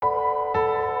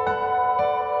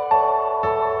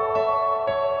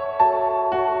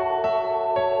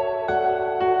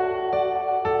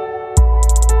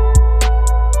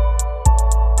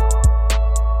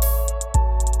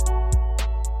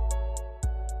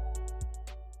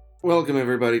Welcome,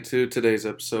 everybody, to today's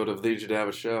episode of The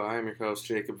Jadava Show. I am your host,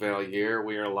 Jacob Valier.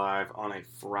 We are live on a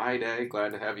Friday.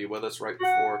 Glad to have you with us right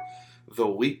before the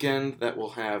weekend that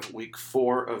will have week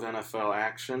 4 of NFL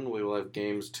action. We will have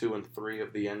games 2 and 3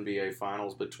 of the NBA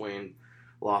Finals between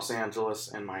Los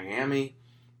Angeles and Miami.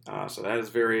 So that is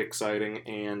very exciting,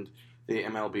 and the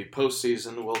MLB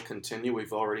postseason will continue.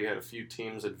 We've already had a few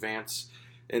teams advance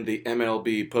in the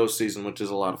MLB postseason, which is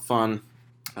a lot of fun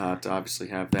to obviously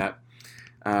have that.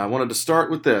 I wanted to start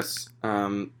with this.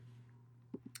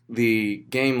 The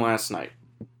game last night,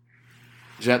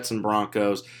 Jets and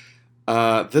Broncos.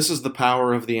 This is the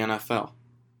power of the NFL.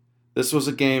 This was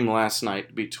a game last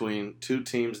night between two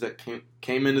teams that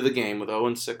came into the game with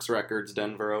 0-6 records,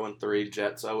 Denver 0-3,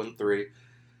 Jets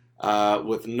 0-3,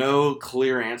 with no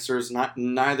clear answers.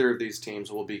 Neither of these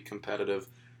teams will be competitive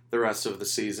the rest of the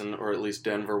season, or at least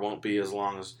Denver won't be as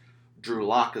long as Drew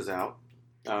Lock is out.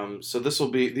 So these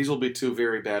will be two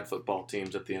very bad football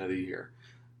teams at the end of the year.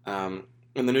 And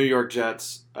the New York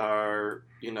Jets are,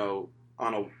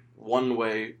 on a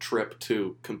one-way trip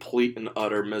to complete and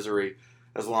utter misery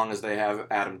as long as they have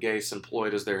Adam Gase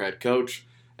employed as their head coach.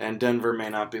 And Denver may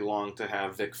not be long to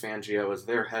have Vic Fangio as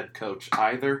their head coach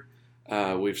either.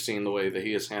 We've seen the way that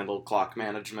he has handled clock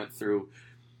management through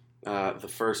the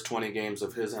first 20 games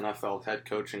of his NFL head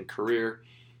coaching career.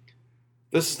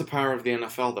 This is the power of the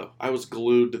NFL, though. I was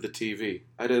glued to the TV.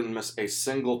 I didn't miss a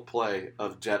single play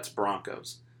of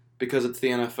Jets-Broncos because it's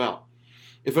the NFL.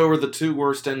 If it were the two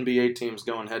worst NBA teams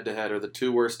going head-to-head or the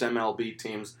two worst MLB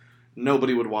teams,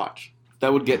 nobody would watch.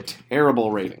 That would get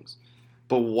terrible ratings.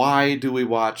 But why do we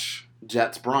watch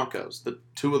Jets-Broncos, the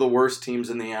two of the worst teams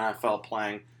in the NFL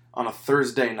playing on a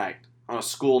Thursday night, on a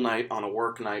school night, on a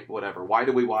work night, whatever? Why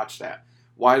do we watch that?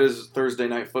 Why does Thursday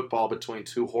night football between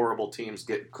two horrible teams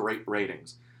get great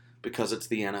ratings? Because it's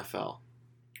the NFL.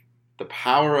 The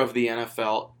power of the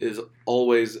NFL is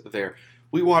always there.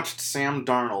 We watched Sam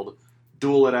Darnold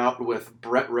duel it out with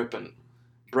Brett Rippon.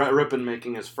 Brett Rippon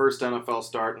making his first NFL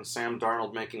start and Sam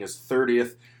Darnold making his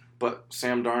 30th. But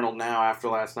Sam Darnold now, after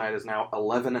last night, is now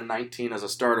 11-19 as a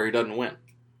starter. He doesn't win.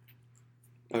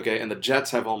 Okay, and the Jets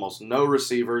have almost no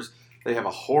receivers. They have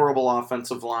a horrible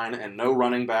offensive line and no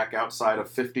running back outside of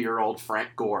 50-year-old Frank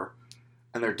Gore.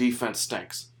 And their defense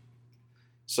stinks.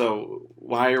 So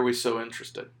why are we so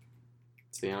interested?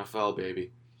 It's the NFL,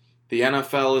 baby. The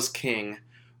NFL is king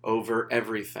over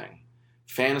everything.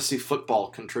 Fantasy football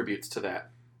contributes to that.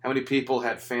 How many people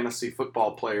had fantasy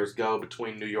football players go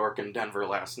between New York and Denver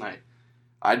last night?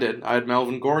 I did. I had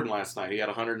Melvin Gordon last night. He had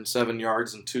 107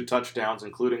 yards and 2 touchdowns,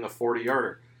 including a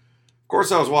 40-yarder. Of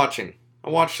course I was watching. I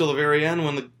watched till the very end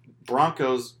when the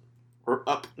Broncos were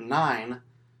up 9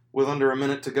 with under a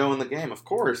minute to go in the game. Of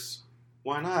course.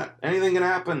 Why not? Anything can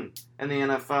happen in the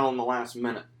NFL in the last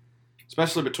minute,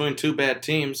 especially between two bad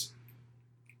teams.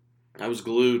 I was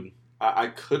glued. I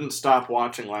couldn't stop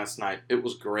watching last night. It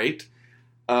was great.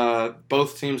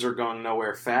 Both teams are going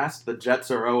nowhere fast. The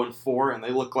Jets are 0-4, and they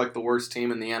look like the worst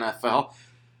team in the NFL.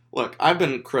 Look, I've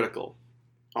been critical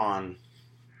on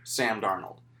Sam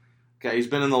Darnold. Okay, he's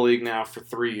been in the league now for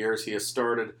 3 years. He has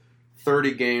started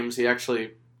 30 games. He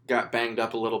actually got banged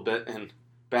up a little bit, and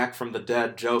back from the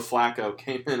dead, Joe Flacco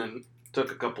came in and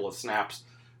took a couple of snaps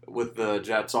with the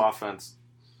Jets offense.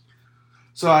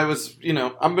 So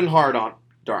I've been hard on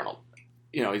Darnold.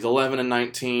 He's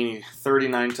 11-19,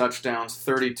 39 touchdowns,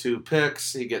 32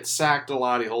 picks. He gets sacked a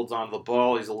lot. He holds on to the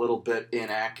ball. He's a little bit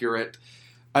inaccurate.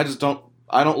 I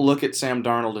don't look at Sam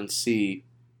Darnold and see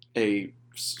a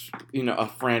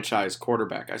franchise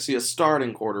quarterback. I see a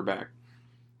starting quarterback.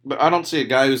 But I don't see a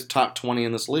guy who's top 20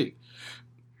 in this league.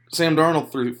 Sam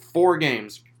Darnold, through 4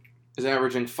 games, is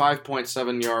averaging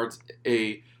 5.7 yards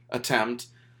a attempt,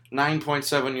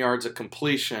 9.7 yards a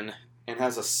completion, and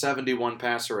has a 71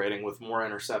 passer rating with more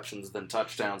interceptions than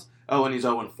touchdowns. Oh, and he's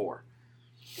 0-4.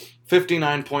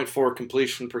 59.4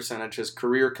 completion percentage. His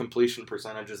career completion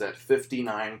percentage is at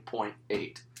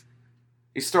 59.8.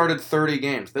 He started 30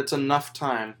 games. That's enough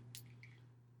time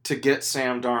to get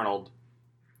Sam Darnold,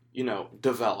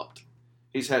 developed.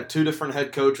 He's had 2 different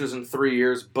head coaches in 3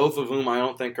 years, both of whom I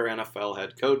don't think are NFL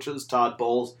head coaches, Todd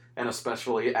Bowles and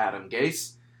especially Adam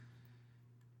Gase.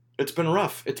 It's been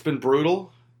rough. It's been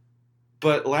brutal.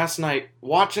 But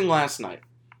watching last night,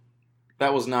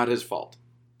 that was not his fault.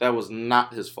 That was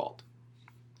not his fault.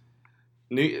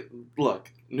 New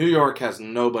York has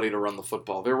nobody to run the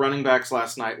football. Their running backs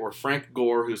last night were Frank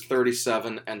Gore, who's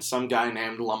 37, and some guy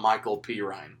named LaMichael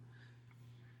Pirine.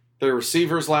 Their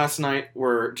receivers last night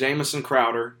were Jamison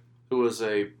Crowder, who was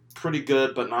a pretty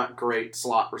good but not great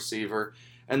slot receiver,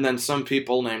 and then some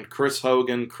people named Chris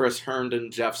Hogan, Chris Herndon,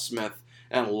 Jeff Smith,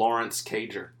 and Lawrence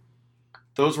Cager.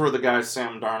 Those were the guys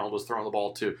Sam Darnold was throwing the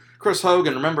ball to. Chris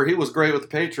Hogan, remember, he was great with the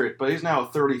Patriots, but he's now a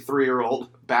 33-year-old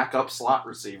backup slot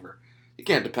receiver. You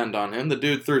can't depend on him. The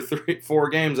dude threw 4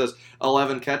 games as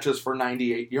 11 catches for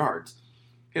 98 yards.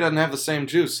 He doesn't have the same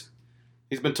juice.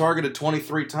 He's been targeted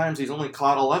 23 times. He's only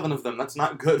caught 11 of them. That's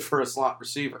not good for a slot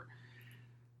receiver.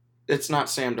 It's not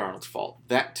Sam Darnold's fault.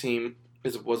 That team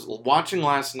was watching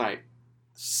last night.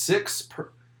 6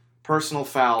 personal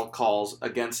foul calls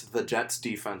against the Jets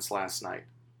defense last night.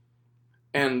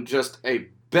 And just a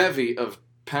bevy of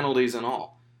penalties and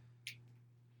all.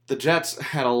 The Jets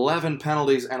had 11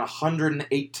 penalties and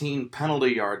 118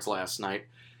 penalty yards last night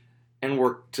and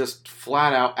were just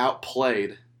flat out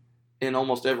outplayed in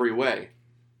almost every way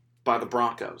by the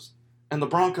Broncos. And the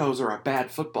Broncos are a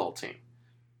bad football team.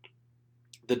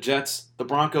 The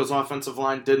Broncos offensive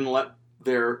line didn't let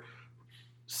their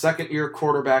second-year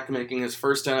quarterback making his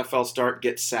first NFL start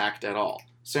get sacked at all.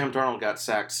 Sam Darnold got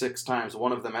sacked 6 times.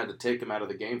 One of them had to take him out of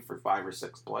the game for 5 or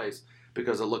 6 plays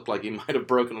because it looked like he might have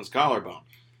broken his collarbone.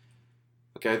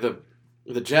 Okay,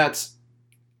 the Jets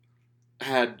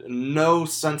had no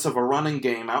sense of a running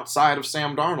game outside of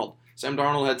Sam Darnold. Sam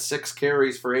Darnold had 6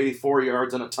 carries for 84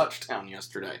 yards and a touchdown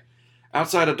yesterday.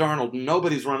 Outside of Darnold,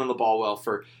 nobody's running the ball well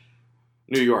for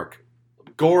New York.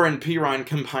 Gore and Pirine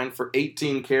combined for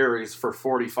 18 carries for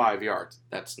 45 yards.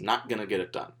 That's not going to get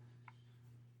it done.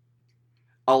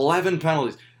 11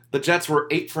 penalties. The Jets were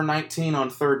 8 for 19 on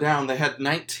third down. They had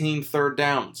 19 third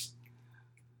downs.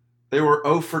 They were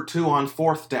 0 for 2 on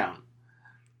fourth down.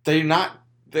 They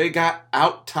got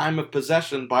out time of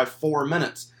possession by 4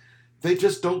 minutes. They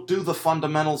just don't do the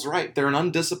fundamentals right. They're an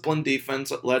undisciplined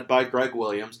defense led by Greg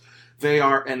Williams. They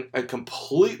are a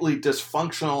completely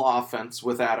dysfunctional offense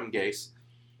with Adam Gase.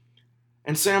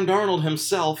 And Sam Darnold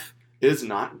himself is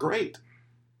not great.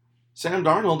 Sam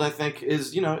Darnold, I think,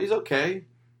 is, he's okay.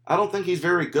 I don't think he's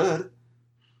very good.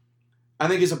 I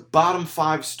think he's a bottom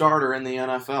 5 starter in the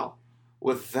NFL.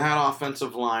 With that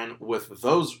offensive line, with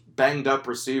those banged-up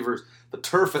receivers, the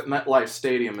turf at MetLife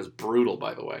Stadium is brutal,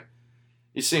 by the way.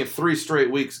 You see in 3 straight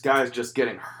weeks, guys just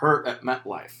getting hurt at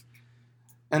MetLife.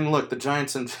 And look, the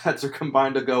Giants and Jets are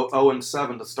combined to go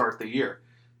 0-7 to start the year.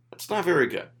 That's not very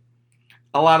good.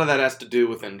 A lot of that has to do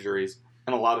with injuries,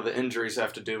 and a lot of the injuries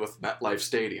have to do with MetLife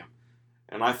Stadium.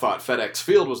 And I thought FedEx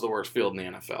Field was the worst field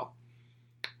in the NFL.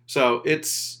 So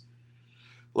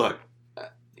look,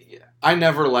 I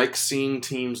never like seeing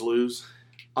teams lose.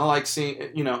 I like seeing,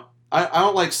 I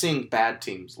don't like seeing bad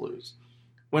teams lose.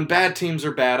 When bad teams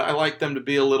are bad, I like them to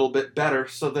be a little bit better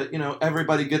so that,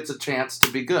 everybody gets a chance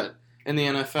to be good in the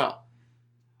NFL.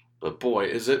 But boy,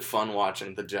 is it fun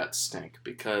watching the Jets stink,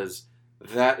 because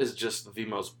that is just the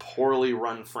most poorly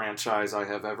run franchise I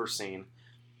have ever seen.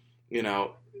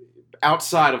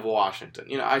 Outside of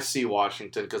Washington. I see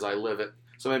Washington because I live it,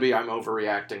 so maybe I'm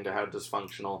overreacting to how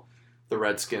dysfunctional the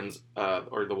Redskins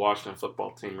or the Washington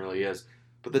football team really is.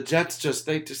 But the Jets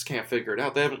they just can't figure it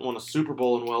out. They haven't won a Super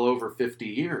Bowl in well over 50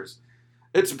 years.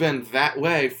 It's been that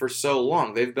way for so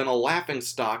long. They've been a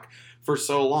laughingstock for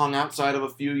so long. Outside of a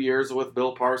few years with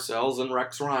Bill Parcells and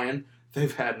Rex Ryan,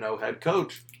 they've had no head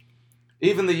coach.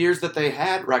 Even the years that they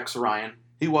had Rex Ryan,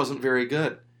 he wasn't very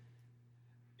good.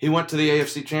 He went to the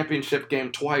AFC Championship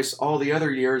game twice. All the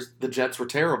other years, the Jets were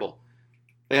terrible.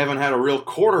 They haven't had a real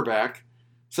quarterback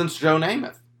since Joe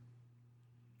Namath.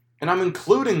 And I'm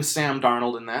including Sam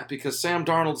Darnold in that because Sam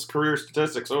Darnold's career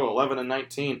statistics, 11 and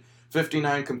 19,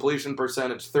 59 completion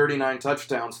percentage, 39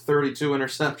 touchdowns, 32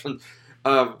 interceptions,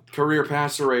 career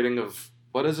passer rating of,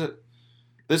 what is it?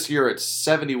 This year it's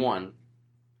 71.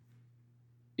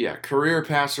 Yeah, career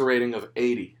passer rating of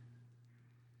 80.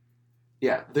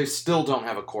 Yeah, they still don't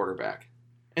have a quarterback.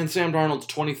 And Sam Darnold's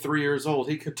 23 years old.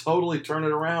 He could totally turn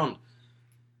it around.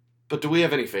 But do we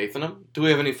have any faith in him? Do we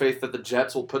have any faith that the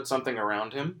Jets will put something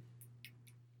around him?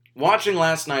 Watching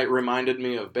last night reminded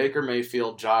me of Baker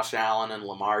Mayfield, Josh Allen, and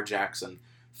Lamar Jackson,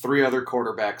 3 other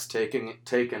quarterbacks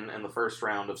taken in the first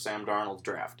round of Sam Darnold's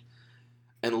draft.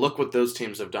 And look what those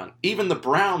teams have done. Even the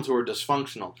Browns, who are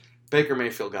dysfunctional. Baker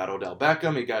Mayfield got Odell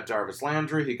Beckham, he got Jarvis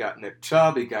Landry, he got Nick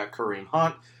Chubb, he got Kareem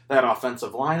Hunt. That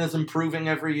offensive line is improving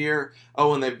every year.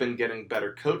 Oh, and they've been getting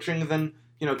better coaching than,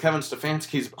 Kevin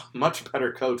Stefanski's a much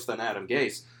better coach than Adam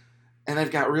Gase. And they've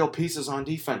got real pieces on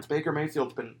defense. Baker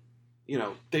Mayfield's been,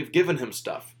 they've given him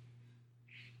stuff.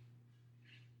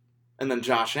 And then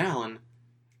Josh Allen,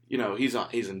 he's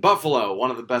in Buffalo,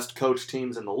 one of the best coached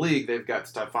teams in the league. They've got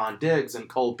Stephon Diggs and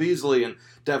Cole Beasley and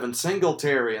Devin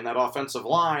Singletary and that offensive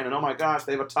line. And oh my gosh,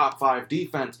 they have a top 5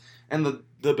 defense. And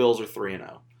the Bills are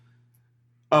 3-0.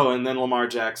 Oh, and then Lamar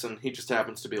Jackson, he just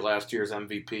happens to be last year's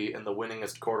MVP and the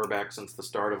winningest quarterback since the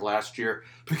start of last year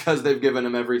because they've given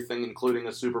him everything, including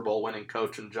a Super Bowl winning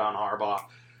coach in John Harbaugh.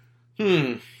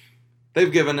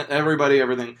 They've given everybody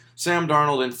everything. Sam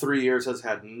Darnold in 3 years has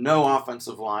had no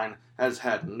offensive line, has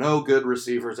had no good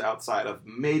receivers outside of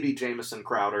maybe Jamison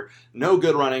Crowder, no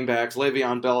good running backs.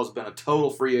 Le'Veon Bell has been a total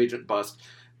free agent bust.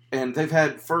 And they've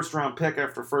had first-round pick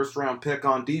after first-round pick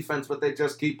on defense, but they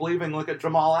just keep leaving. Look at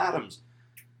Jamal Adams.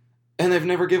 And they've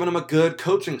never given him a good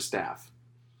coaching staff.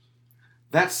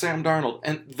 That's Sam Darnold.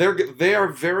 And they are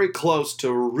very close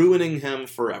to ruining him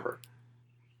forever.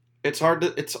 It's hard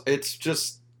to... It's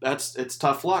just... It's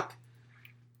tough luck.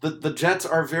 The Jets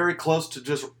are very close to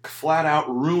just flat out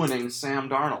ruining Sam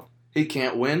Darnold. He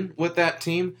can't win with that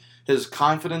team. His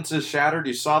confidence is shattered.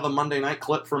 You saw the Monday night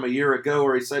clip from a year ago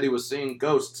where he said he was seeing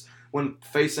ghosts when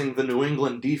facing the New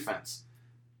England defense.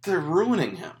 They're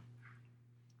ruining him.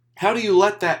 How do you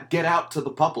let that get out to the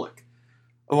public?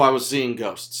 Oh, I was seeing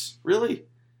ghosts. Really?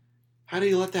 How do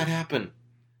you let that happen?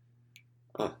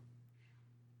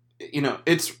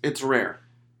 It's rare.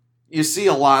 You see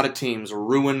a lot of teams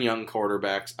ruin young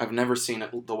quarterbacks. I've never seen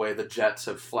it the way the Jets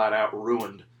have flat out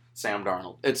ruined Sam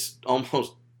Darnold. It's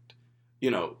almost,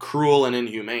 cruel and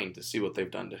inhumane to see what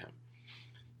they've done to him.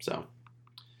 So,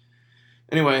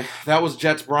 anyway, that was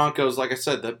Jets-Broncos. Like I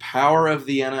said, the power of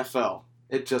the NFL.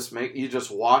 You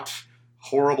just watch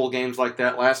horrible games like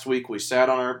that. Last week we sat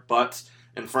on our butts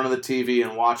in front of the TV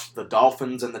and watched the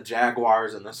Dolphins and the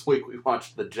Jaguars, and this week we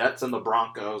watched the Jets and the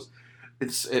Broncos.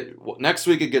 Next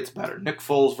week it gets better. Nick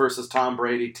Foles versus Tom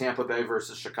Brady, Tampa Bay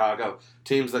versus Chicago.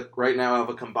 Teams that right now have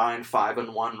a combined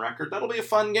 5-1 record. That'll be a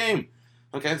fun game.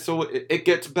 Okay, so it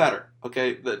gets better.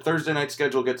 Okay, the Thursday night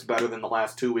schedule gets better than the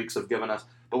last 2 weeks have given us,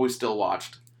 but we still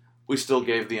watched. We still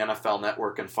gave the NFL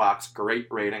Network and Fox great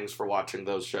ratings for watching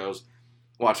those shows,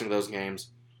 watching those games.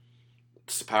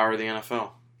 It's the power of the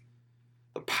NFL.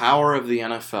 The power of the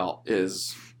NFL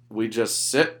is we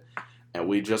just sit and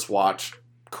we just watch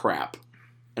crap.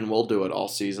 And we'll do it all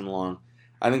season long.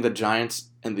 I think the Giants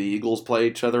and the Eagles play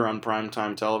each other on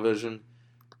primetime television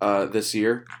this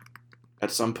year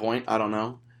at some point. I don't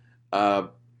know.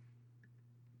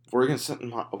 We're going to sit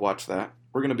and watch that.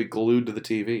 We're going to be glued to the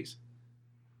TVs.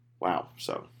 Wow.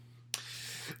 So,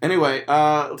 anyway,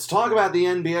 let's talk about the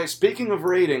NBA. Speaking of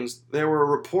ratings, there were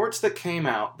reports that came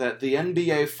out that the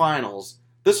NBA Finals,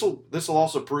 this will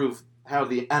also prove how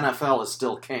the NFL is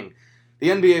still king. The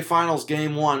NBA Finals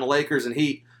Game 1, Lakers and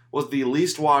Heat, was the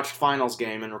least watched finals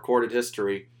game in recorded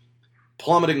history,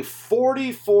 plummeting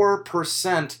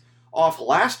 44% off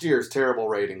last year's terrible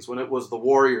ratings when it was the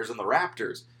Warriors and the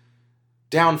Raptors,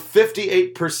 down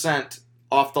 58%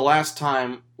 off the last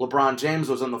time LeBron James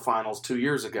was in the finals 2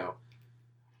 years ago.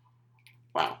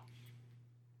 Wow.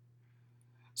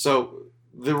 So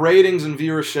the ratings and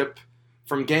viewership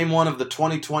from Game 1 of the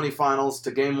 2020 finals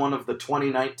to Game 1 of the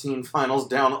 2019 finals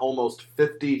down almost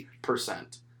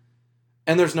 50%.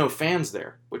 And there's no fans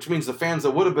there, which means the fans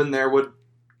that would have been there would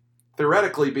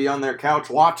theoretically be on their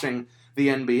couch watching the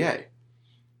NBA.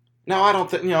 Now, I don't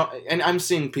think, and I'm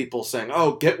seeing people saying,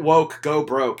 oh, get woke, go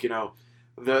broke, the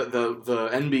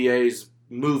NBA's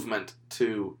movement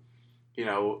to,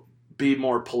 be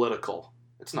more political.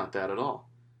 It's not that at all.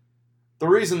 The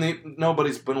reason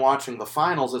nobody's been watching the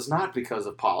finals is not because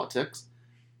of politics.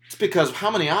 It's because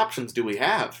how many options do we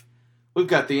have? We've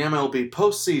got the MLB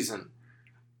postseason.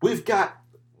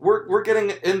 We're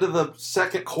getting into the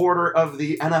second quarter of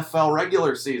the NFL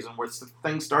regular season where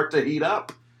things start to heat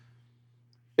up.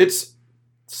 It's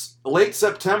late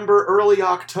September, early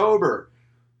October.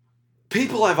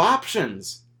 People have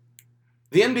options.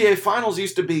 The NBA Finals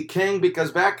used to be king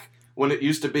because back when it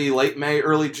used to be late May,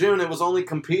 early June, it was only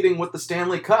competing with the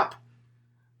Stanley Cup.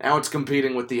 Now it's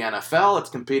competing with the NFL, it's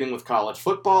competing with college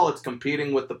football, it's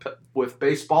competing with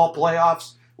baseball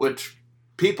playoffs, which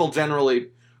people generally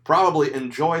probably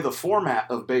enjoy the format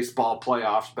of baseball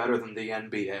playoffs better than the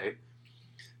NBA.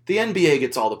 The NBA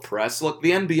gets all the press. Look,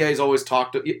 the NBA's always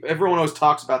everyone always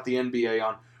talks about the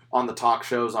NBA on the talk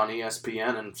shows on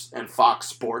ESPN and Fox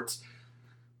Sports.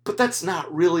 But that's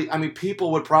not really,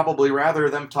 people would probably rather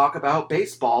them talk about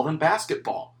baseball than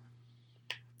basketball.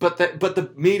 But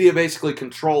the media basically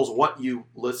controls what you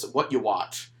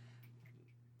watch.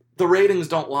 The ratings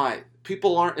don't lie.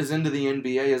 People aren't as into the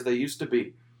NBA as they used to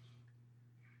be.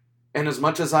 And as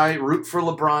much as I root for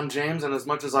LeBron James and as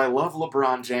much as I love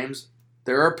LeBron James,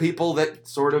 there are people that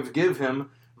sort of give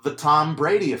him the Tom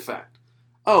Brady effect.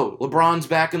 Oh, LeBron's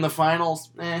back in the finals?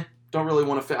 Don't really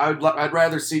want to. I'd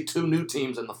rather see two new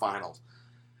teams in the finals.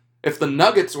 If the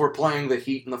Nuggets were playing the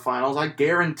Heat in the finals, I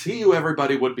guarantee you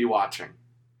everybody would be watching.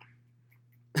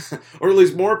 Or at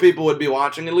least more people would be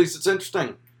watching. At least it's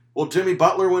interesting. Will Jimmy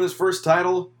Butler win his first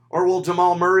title? Or will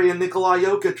Jamal Murray and Nikola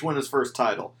Jokic win his first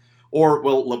title? Or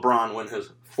will LeBron win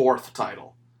his 4th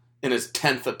title in his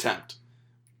 10th attempt?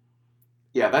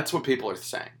 Yeah, that's what people are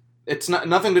saying. It's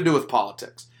nothing to do with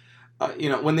politics.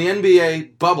 When the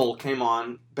NBA bubble came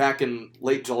on back in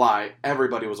late July,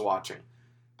 everybody was watching.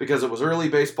 Because it was early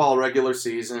baseball regular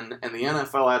season, and the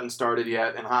NFL hadn't started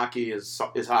yet, and hockey is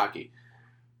hockey.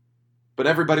 But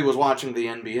everybody was watching the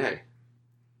NBA.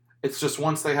 It's just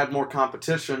once they had more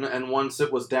competition, and once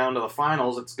it was down to the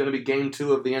finals, it's going to be Game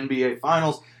 2 of the NBA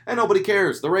Finals, and nobody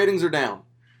cares. The ratings are down.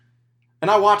 And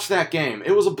I watched that game.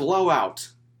 It was a blowout.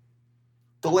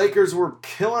 The Lakers were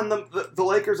killing them. The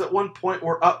Lakers at one point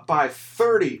were up by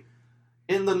 30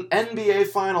 in the NBA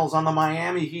Finals on the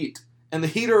Miami Heat. And the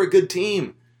Heat are a good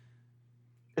team.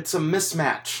 It's a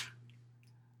mismatch.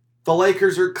 The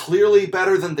Lakers are clearly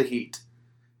better than the Heat.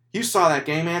 You saw that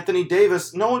game, Anthony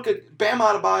Davis. No one could. Bam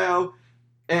Adebayo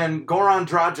and Goran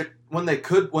Dragic, when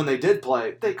they did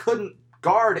play, they couldn't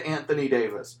guard Anthony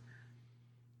Davis.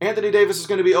 Anthony Davis is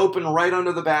going to be open right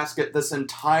under the basket this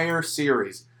entire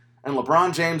series. And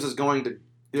LeBron James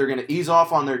they're going to ease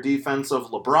off on their defense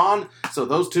of LeBron. So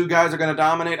those two guys are going to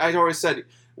dominate. I always said,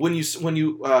 when you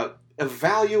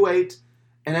evaluate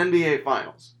an NBA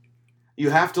Finals, you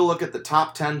have to look at the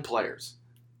top 10 players.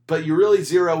 But you really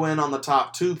zero in on the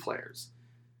top 2 players.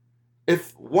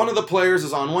 If one of the players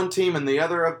is on one team and the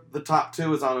other of the top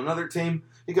 2 is on another team,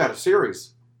 you got a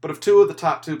series. But if 2 of the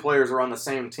top 2 players are on the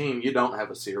same team, you don't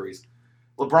have a series.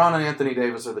 LeBron and Anthony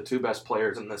Davis are the 2 best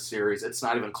players in this series. It's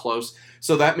not even close.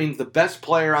 So that means the best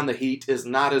player on the Heat is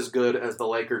not as good as the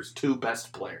Lakers' 2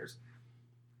 best players.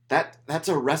 That's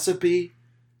a recipe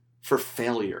for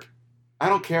failure. I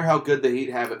don't care how good the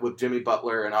Heat have it with Jimmy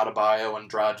Butler and Adebayo and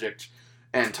Dragic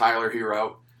and Tyler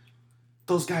Hero.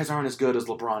 Those guys aren't as good as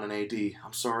LeBron and AD.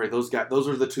 I'm sorry, those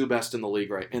are the 2 best in the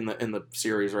league in the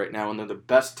series right now, and they're the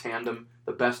best tandem,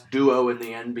 the best duo in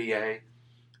the NBA.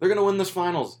 They're going to win this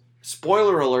finals.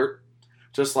 Spoiler alert,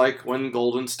 just like when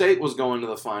Golden State was going to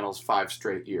the finals 5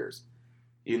 straight years.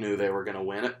 You knew they were going to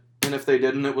win it, and if they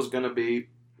didn't, it was going to be,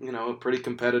 a pretty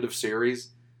competitive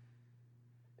series.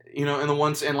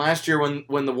 And last year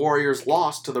when the Warriors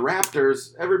lost to the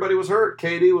Raptors, everybody was hurt.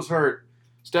 KD was hurt.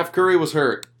 Steph Curry was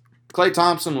hurt. Klay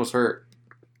Thompson was hurt.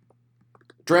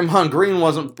 Draymond Green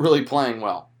wasn't really playing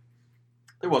well.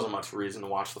 There wasn't much reason to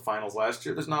watch the finals last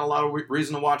year. There's not a lot of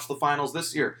reason to watch the finals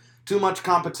this year. Too much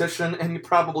competition, and you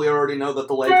probably already know that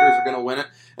the Lakers are going to win it,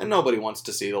 and nobody wants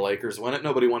to see the Lakers win it.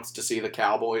 Nobody wants to see the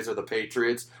Cowboys or the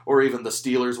Patriots or even the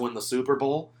Steelers win the Super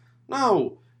Bowl.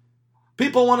 No.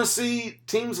 People want to see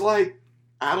teams like,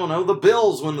 the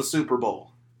Bills win the Super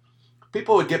Bowl.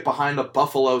 People would get behind a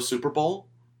Buffalo Super Bowl.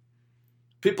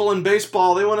 People in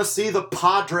baseball, they want to see the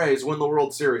Padres win the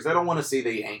World Series. They don't want to see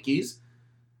the Yankees.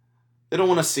 They don't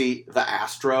want to see the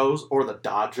Astros or the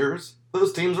Dodgers.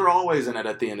 Those teams are always in it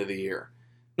at the end of the year.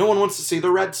 No one wants to see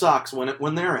the Red Sox win it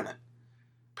when they're in it.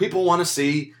 People want to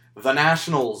see the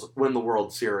Nationals win the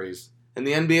World Series. In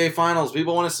the NBA Finals,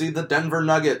 people want to see the Denver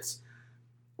Nuggets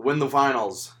win the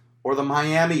finals. Or the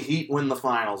Miami Heat win the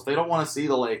finals. They don't want to see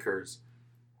the Lakers.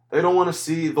 They don't want to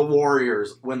see the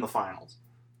Warriors win the finals.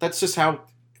 That's just how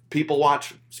people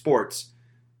watch sports.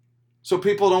 So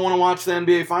people don't want to watch the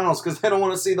NBA Finals because they don't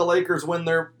want to see the Lakers win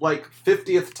their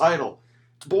 50th title.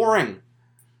 It's boring.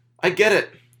 I get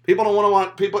it. People don't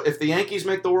want to watch if the Yankees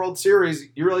make the World Series,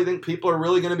 you really think people are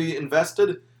really going to be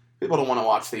invested? People don't want to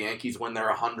watch the Yankees win their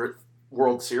 100th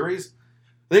World Series.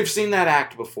 They've seen that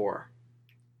act before.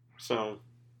 So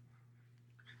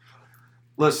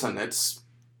listen,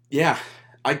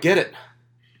 I get it.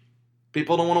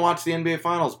 People don't want to watch the NBA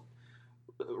Finals.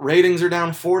 Ratings are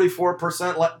down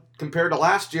 44% compared to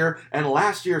last year, and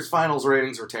last year's finals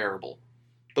ratings were terrible.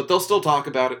 But they'll still talk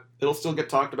about it. It'll still get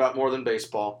talked about more than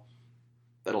baseball.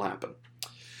 That'll happen.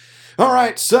 All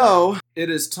right, so it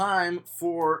is time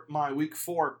for my Week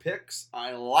 4 picks.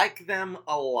 I like them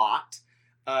a lot.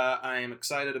 I am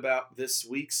excited about this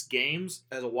week's games.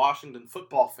 As a Washington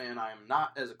football fan, I am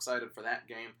not as excited for that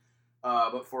game.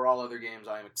 But for all other games,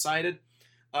 I am excited.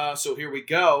 So here we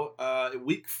go.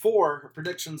 Week 4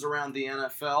 predictions around the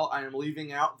NFL. I am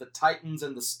leaving out the Titans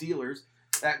and the Steelers.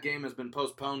 That game has been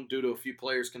postponed due to a few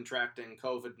players contracting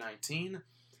COVID-19.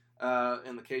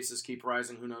 And the cases keep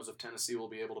rising. Who knows if Tennessee will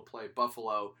be able to play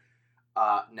Buffalo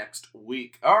next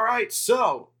week. All right,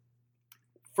 so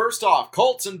first off,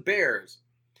 Colts and Bears.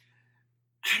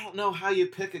 I don't know how you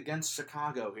pick against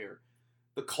Chicago here.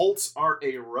 The Colts are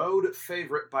a road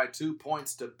favorite by 2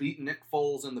 points to beat Nick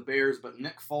Foles and the Bears, but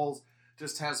Nick Foles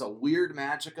just has a weird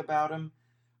magic about him.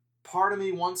 part of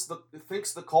me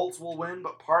thinks the Colts will win,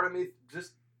 but part of me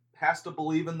just has to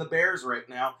believe in the Bears right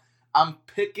now. I'm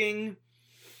picking.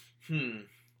 I'm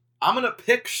gonna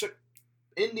pick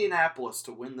Indianapolis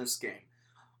to win this game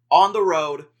on the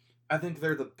road. I think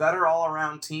they're the better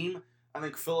all-around team. I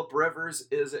think Phillip Rivers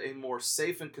is a more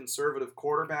safe and conservative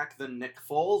quarterback than Nick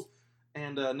Foles,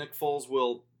 and Nick Foles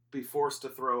will be forced to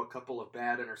throw a couple of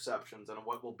bad interceptions and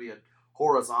what will be a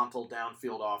horizontal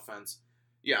downfield offense.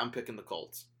 Yeah, I'm picking the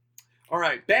Colts. All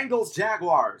right, Bengals,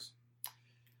 Jaguars.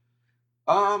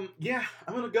 Yeah,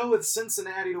 I'm going to go with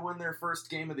Cincinnati to win their first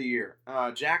game of the year.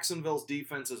 Jacksonville's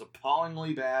defense is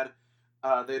appallingly bad.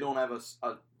 They don't have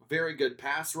a very good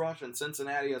pass rush, and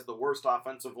Cincinnati has the worst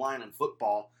offensive line in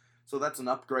football. So that's an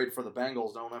upgrade for the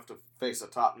Bengals. Don't have to face a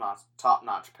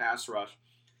top-notch pass rush.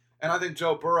 And I think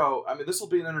Joe Burrow, this will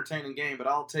be an entertaining game, but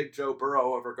I'll take Joe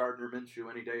Burrow over Gardner Minshew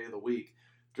any day of the week.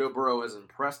 Joe Burrow has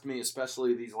impressed me,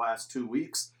 especially these last 2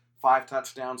 weeks. 5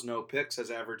 touchdowns, no picks,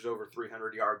 has averaged over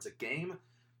 300 yards a game.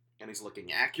 And he's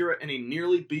looking accurate, and he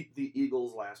nearly beat the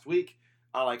Eagles last week.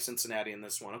 I like Cincinnati in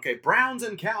this one. Okay, Browns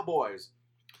and Cowboys.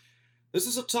 This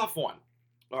is a tough one,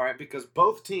 all right, because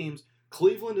both teams,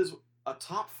 Cleveland is a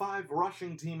top 5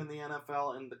 rushing team in the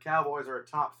NFL, and the Cowboys are a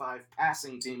top 5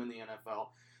 passing team in the NFL.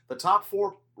 The top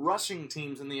 4 rushing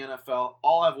teams in the NFL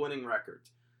all have winning records.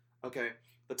 Okay,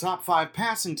 the top 5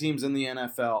 passing teams in the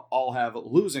NFL all have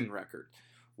losing records.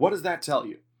 What does that tell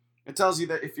you? It tells you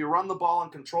that if you run the ball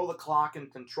and control the clock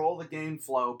and control the game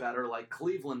flow better like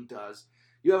Cleveland does,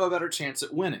 you have a better chance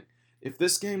at winning. If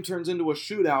this game turns into a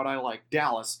shootout, I like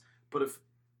Dallas. But if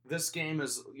this game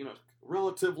is,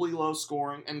 relatively low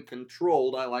scoring and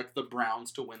controlled, I like the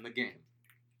Browns to win the game.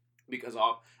 Because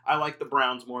I like the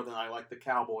Browns more than I like the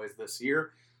Cowboys this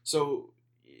year. So,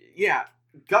 yeah,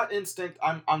 gut instinct,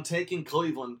 I'm taking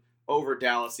Cleveland over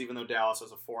Dallas, even though Dallas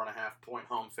is a 4.5-point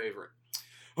home favorite.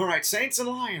 All right, Saints and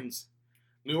Lions.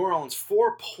 New Orleans,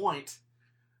 4-point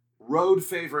road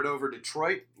favorite over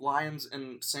Detroit. Lions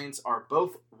and Saints are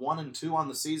both 1-2 on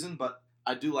the season, but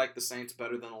I do like the Saints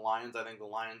better than the Lions. I think the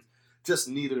Lions just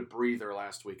needed a breather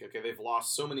last week. Okay, they've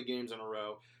lost so many games in a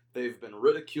row. They've been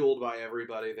ridiculed by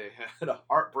everybody. They had a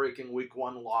heartbreaking Week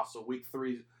 1 loss. A Week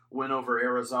 3 win over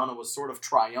Arizona was sort of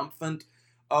triumphant.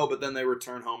 Oh, but then they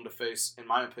return home to face, in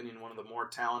my opinion, one of the more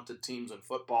talented teams in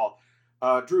football.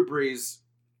 Drew Brees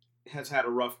has had a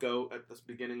rough go at the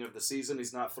beginning of the season.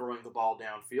 He's not throwing the ball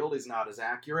downfield. He's not as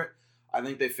accurate. I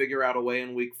think they figure out a way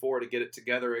in Week 4 to get it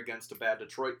together against a bad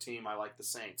Detroit team. I like the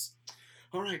Saints.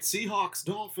 All right, Seahawks,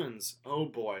 Dolphins. Oh,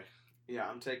 boy. Yeah,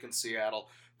 I'm taking Seattle.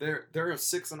 They're a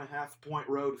 6.5-point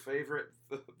road favorite.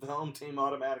 The home team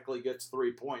automatically gets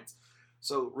 3 points.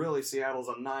 So, really, Seattle's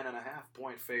a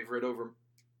 9.5-point favorite over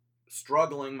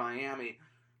struggling Miami.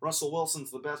 Russell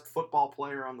Wilson's the best football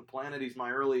player on the planet. He's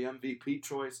my early MVP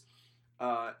choice.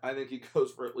 I think he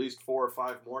goes for at least 4 or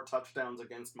 5 more touchdowns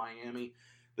against Miami.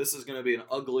 This is going to be an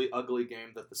ugly, ugly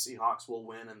game that the Seahawks will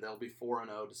win, and they'll be 4-0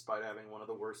 despite having one of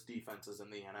the worst defenses in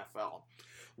the NFL.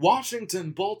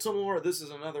 Washington, Baltimore. This is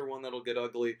another one that'll get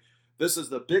ugly. This is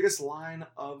the biggest line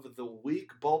of the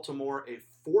week. Baltimore, a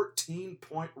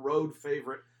 14-point road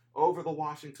favorite over the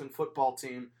Washington football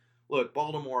team. Look,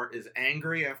 Baltimore is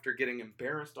angry after getting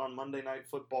embarrassed on Monday Night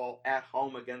Football at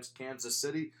home against Kansas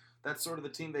City. That's sort of the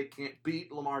team they can't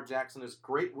beat. Lamar Jackson is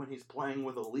great when he's playing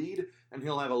with a lead, and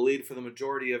he'll have a lead for the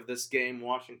majority of this game.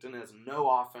 Washington has no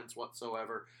offense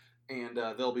whatsoever, and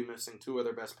they'll be missing 2 of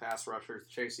their best pass rushers,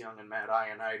 Chase Young and Matt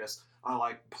Ioannidis. I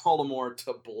like Baltimore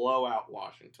to blow out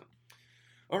Washington.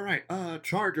 All right,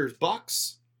 Chargers,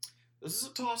 Bucks. This is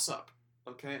a toss-up,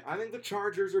 okay? I think the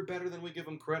Chargers are better than we give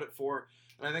them credit for,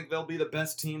 and I think they'll be the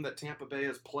best team that Tampa Bay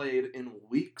has played in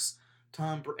weeks.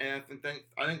 I think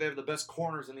they have the best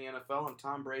corners in the NFL, and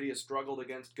Tom Brady has struggled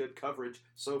against good coverage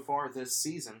so far this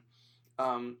season.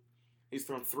 He's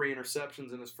thrown 3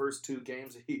 interceptions in his first 2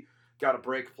 games. He got a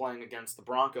break playing against the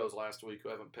Broncos last week, who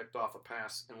haven't picked off a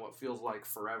pass in what feels like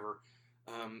forever.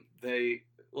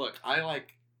 I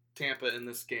like Tampa in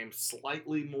this game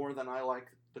slightly more than I like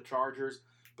the Chargers,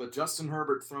 but Justin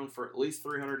Herbert thrown for at least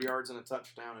 300 yards and a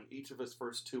touchdown in each of his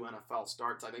first 2 NFL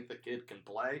starts. I think the kid can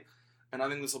play. And I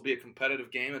think this will be a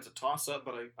competitive game. It's a toss-up,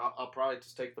 but I'll probably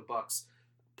just take the Bucks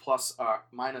plus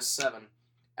 -7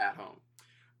 at home.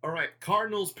 All right,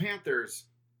 Cardinals, Panthers.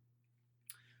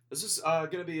 This is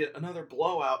going to be another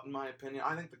blowout, in my opinion.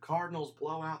 I think the Cardinals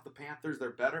blow out the Panthers. They're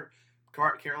better.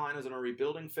 Carolina's in a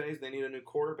rebuilding phase. They need a new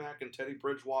quarterback, and Teddy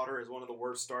Bridgewater is one of the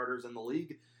worst starters in the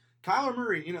league. Kyler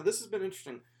Murray, this has been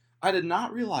interesting. I did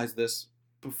not realize this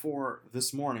before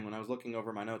this morning when I was looking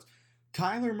over my notes.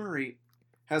 Kyler Murray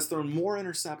has thrown more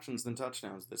interceptions than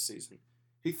touchdowns this season.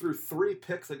 He threw 3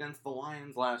 picks against the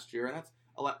Lions last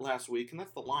week, and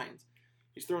that's the Lions.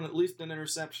 He's thrown at least an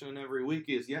interception in every week.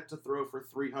 He has yet to throw for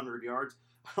 300 yards.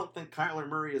 I don't think Kyler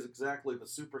Murray is exactly the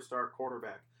superstar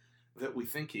quarterback that we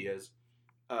think he is.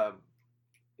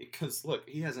 Because, look,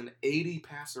 he has an 80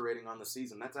 passer rating on the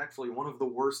season. That's actually one of the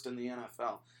worst in the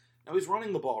NFL. Now, he's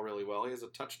running the ball really well. He has a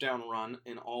touchdown run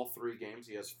in all 3 games.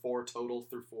 He has 4 total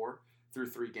through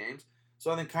 3 games. So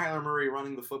I think Kyler Murray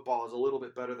running the football is a little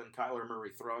bit better than Kyler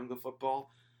Murray throwing the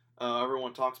football.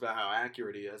 Everyone talks about how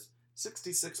accurate he is.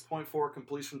 66.4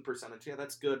 completion percentage. Yeah,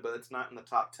 that's good, but it's not in the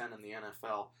top 10 in the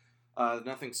NFL.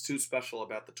 Nothing's too special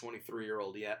about the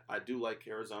 23-year-old yet. I do like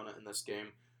Arizona in this game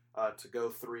to go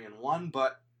 3-1,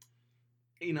 but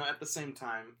at the same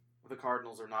time, the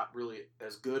Cardinals are not really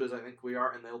as good as I think we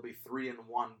are, and they'll be 3-1,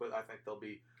 but I think they'll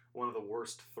be one of the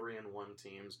worst 3-1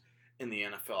 teams in the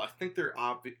NFL. I think they're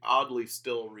oddly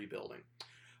still rebuilding.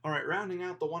 All right, rounding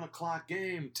out the 1 o'clock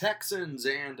game, Texans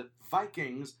and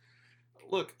Vikings.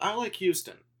 Look, I like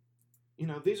Houston.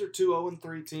 These are 2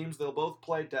 0-3 teams. They'll both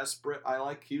play desperate. I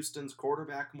like Houston's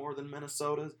quarterback more than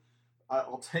Minnesota's.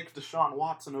 I'll take Deshaun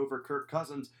Watson over Kirk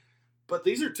Cousins. But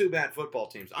these are 2 bad football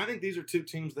teams. I think these are 2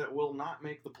 teams that will not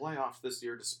make the playoffs this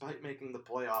year, despite making the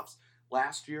playoffs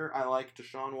last year. I like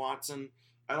Deshaun Watson.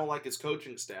 I don't like his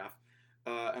coaching staff.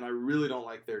 And I really don't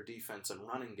like their defense and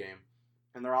running game.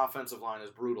 And their offensive line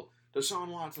is brutal. Deshaun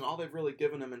Watson, all they've really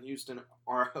given him in Houston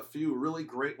are a few really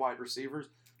great wide receivers,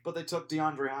 but they took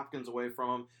DeAndre Hopkins away from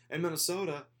him. In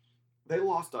Minnesota, they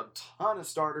lost a ton of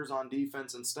starters on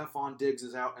defense, and Stephon Diggs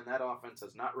is out, and that offense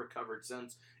has not recovered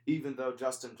since, even though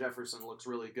Justin Jefferson looks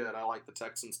really good. I like the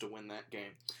Texans to win that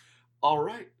game. All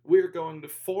right, we're going to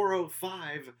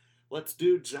 4:05. Let's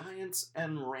do Giants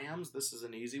and Rams. This is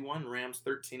an easy one. Rams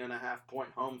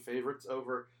 13.5-point home favorites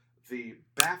over the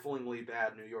bafflingly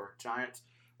bad New York Giants.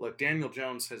 Look, Daniel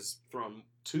Jones has thrown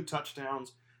 2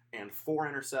 touchdowns and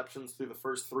 4 interceptions through the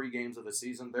first 3 games of the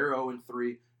season. They're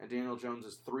 0-3, and Daniel Jones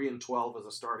is 3-12 as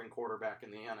a starting quarterback in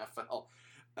the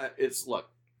NFL.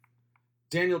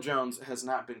 Daniel Jones has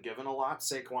not been given a lot.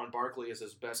 Saquon Barkley is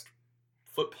his best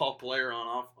football player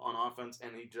on offense,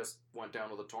 and he just went down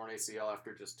with a torn ACL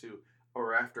after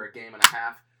after a game and a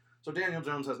half. So Daniel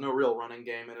Jones has no real running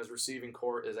game, and his receiving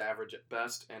core is average at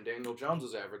best, and Daniel Jones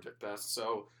is average at best.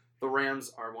 So the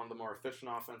Rams are one of the more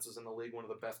efficient offenses in the league, one of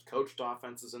the best coached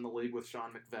offenses in the league with Sean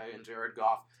McVay, and Jared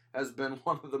Goff has been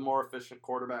one of the more efficient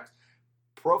quarterbacks.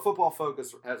 Pro Football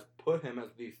Focus has put him as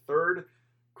the third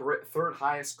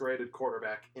highest graded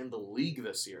quarterback in the league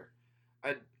this year,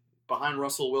 behind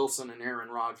Russell Wilson and Aaron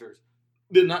Rodgers.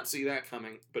 Did not see that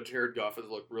coming, but Jared Goff has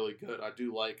looked really good. I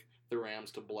do like the Rams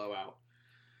to blow out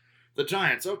the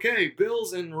Giants. Okay,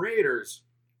 Bills and Raiders.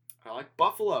 I like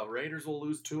Buffalo. Raiders will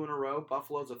lose 2 in a row.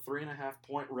 Buffalo's a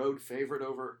 3.5-point road favorite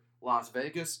over Las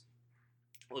Vegas.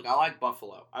 Look, I like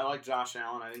Buffalo. I like Josh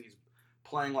Allen. I think he's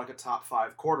playing like a top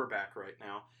 5 quarterback right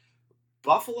now.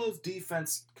 Buffalo's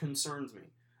defense concerns me.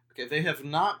 Okay, they have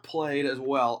not played as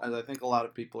well as I think a lot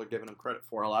of people are giving them credit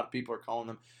for. A lot of people are calling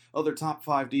them, they're top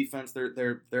 5 defense.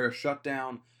 They're a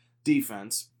shutdown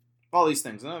defense. All these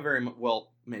things. Not very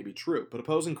well, maybe true. But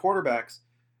opposing quarterbacks,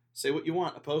 say what you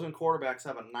want. Opposing quarterbacks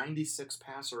have a 96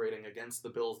 passer rating against the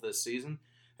Bills this season,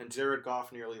 and Jared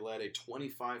Goff nearly led a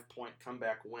 25-point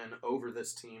comeback win over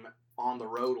this team on the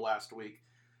road last week.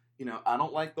 I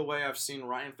don't like the way I've seen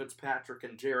Ryan Fitzpatrick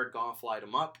and Jared Goff light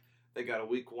him up. They got a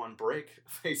week 1 break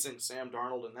facing Sam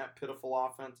Darnold in that pitiful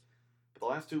offense. But the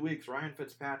last 2 weeks, Ryan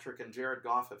Fitzpatrick and Jared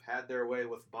Goff have had their way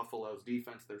with Buffalo's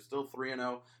defense. They're still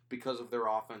 3-0 because of their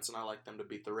offense, and I like them to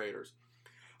beat the Raiders.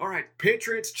 All right,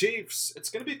 Patriots-Chiefs. It's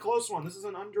going to be a close one. This is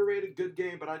an underrated good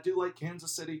game, but I do like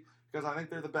Kansas City because I think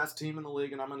they're the best team in the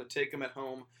league, and I'm going to take them at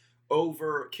home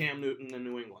over Cam Newton and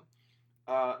New England.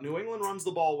 New England runs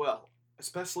the ball well,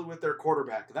 especially with their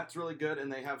quarterback. That's really good, and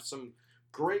they have some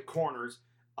great corners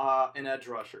and edge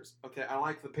rushers. Okay, I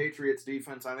like the Patriots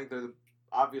defense. I think they're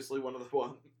obviously one of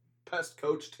the best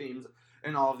coached teams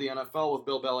in all of the NFL with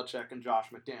Bill Belichick and Josh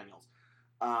McDaniels.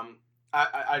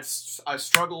 I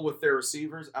struggle with their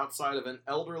receivers outside of an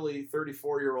elderly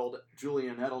 34-year-old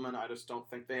Julian Edelman. I just don't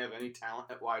think they have any talent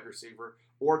at wide receiver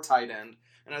or tight end,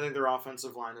 and I think their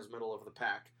offensive line is middle of the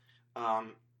pack.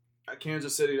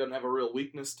 Kansas City doesn't have a real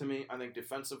weakness to me. I think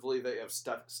defensively they have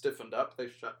stiffened up. They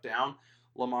shut down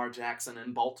Lamar Jackson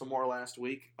in Baltimore last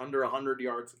week, under 100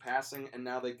 yards passing, and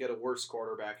now they get a worse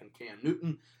quarterback in Cam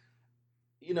Newton.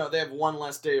 They have 1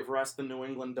 less day of rest than New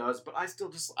England does, but I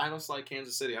just like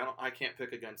Kansas City. I can't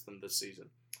pick against them this season.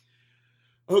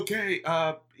 Okay,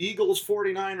 Eagles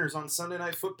 49ers on Sunday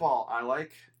Night Football. I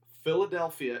like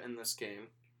Philadelphia in this game.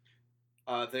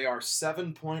 They are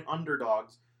 7-point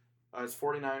underdogs. As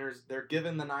 49ers, they're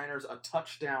giving the Niners a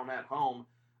touchdown at home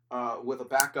with a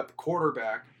backup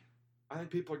quarterback. I think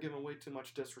people are giving way too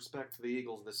much disrespect to the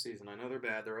Eagles this season. I know they're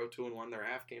bad. They're 0-2-1. They're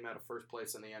half game out of first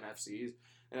place in the NFCs.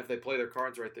 And if they play their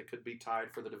cards right, they could be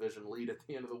tied for the division lead at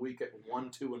the end of the week at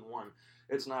 1-2-1.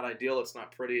 It's not ideal. It's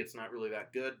not pretty. It's not really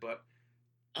that good. But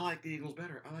I like the Eagles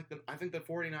better. I like them. I think the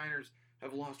 49ers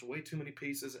have lost way too many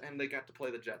pieces, and they got to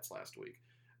play the Jets last week.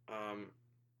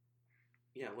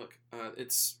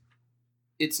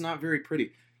 It's not very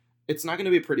pretty. It's not going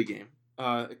to be a pretty game.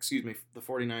 The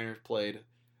 49ers played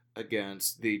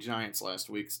against the Giants last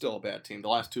week. Still a bad team. The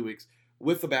last 2 weeks,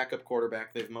 with the backup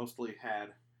quarterback, they've mostly had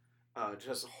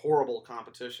just horrible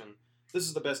competition. This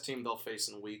is the best team they'll face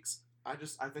in weeks. I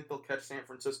think they'll catch San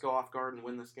Francisco off guard and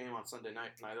win this game on Sunday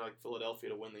night, and I like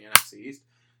Philadelphia to win the NFC East.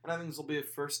 And I think this will be a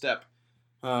first step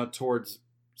towards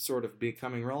sort of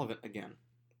becoming relevant again.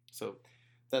 So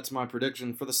that's my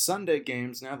prediction for the Sunday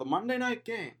games. Now, the Monday night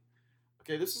game.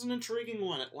 Okay, this is an intriguing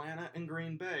one. Atlanta and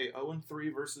Green Bay,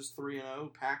 0-3 versus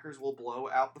 3-0. Packers will blow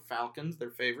out the Falcons, their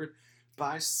favorite,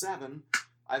 by 7.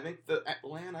 I think that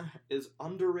Atlanta is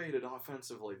underrated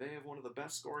offensively. They have one of the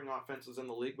best scoring offenses in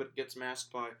the league, but it gets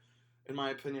masked by, in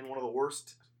my opinion, one of the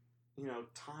worst,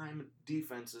 time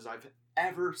defenses I've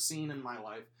ever seen in my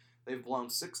life. They've blown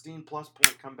 16-plus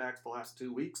point comebacks the last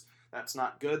 2 weeks. That's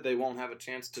not good. They won't have a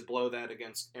chance to blow that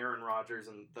against Aaron Rodgers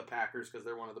and the Packers because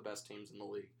they're one of the best teams in the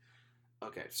league.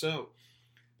 Okay, so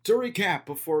to recap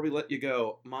before we let you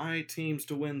go, my teams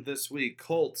to win this week: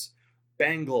 Colts,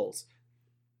 Bengals,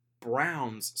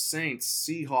 Browns, Saints,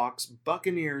 Seahawks,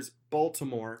 Buccaneers,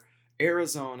 Baltimore,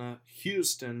 Arizona,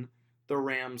 Houston, the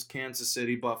Rams, Kansas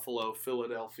City, Buffalo,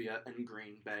 Philadelphia, and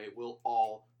Green Bay will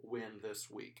all win this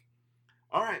week.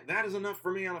 All right, that is enough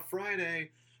for me on a Friday.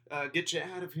 Get you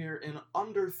out of here in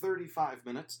under 35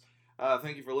 minutes.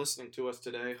 Thank you for listening to us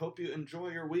today. Hope you enjoy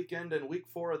your weekend and week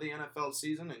 4 of the NFL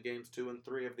season and games 2 and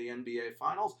 3 of the NBA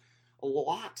Finals. A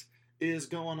lot is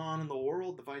going on in the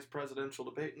world. The vice presidential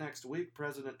debate next week.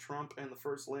 President Trump and the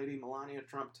First Lady Melania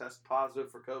Trump test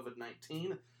positive for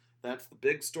COVID-19. That's the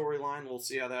big storyline. We'll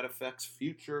see how that affects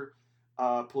future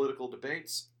political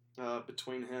debates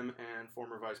between him and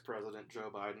former Vice President Joe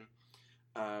Biden.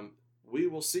 We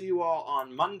will see you all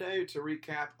on Monday to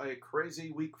recap a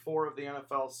crazy week 4 of the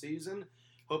NFL season.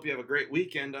 Hope you have a great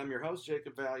weekend. I'm your host,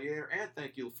 Jacob Valier, and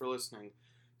thank you for listening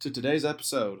to today's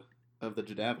episode of The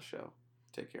Jadava Show.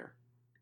 Take care.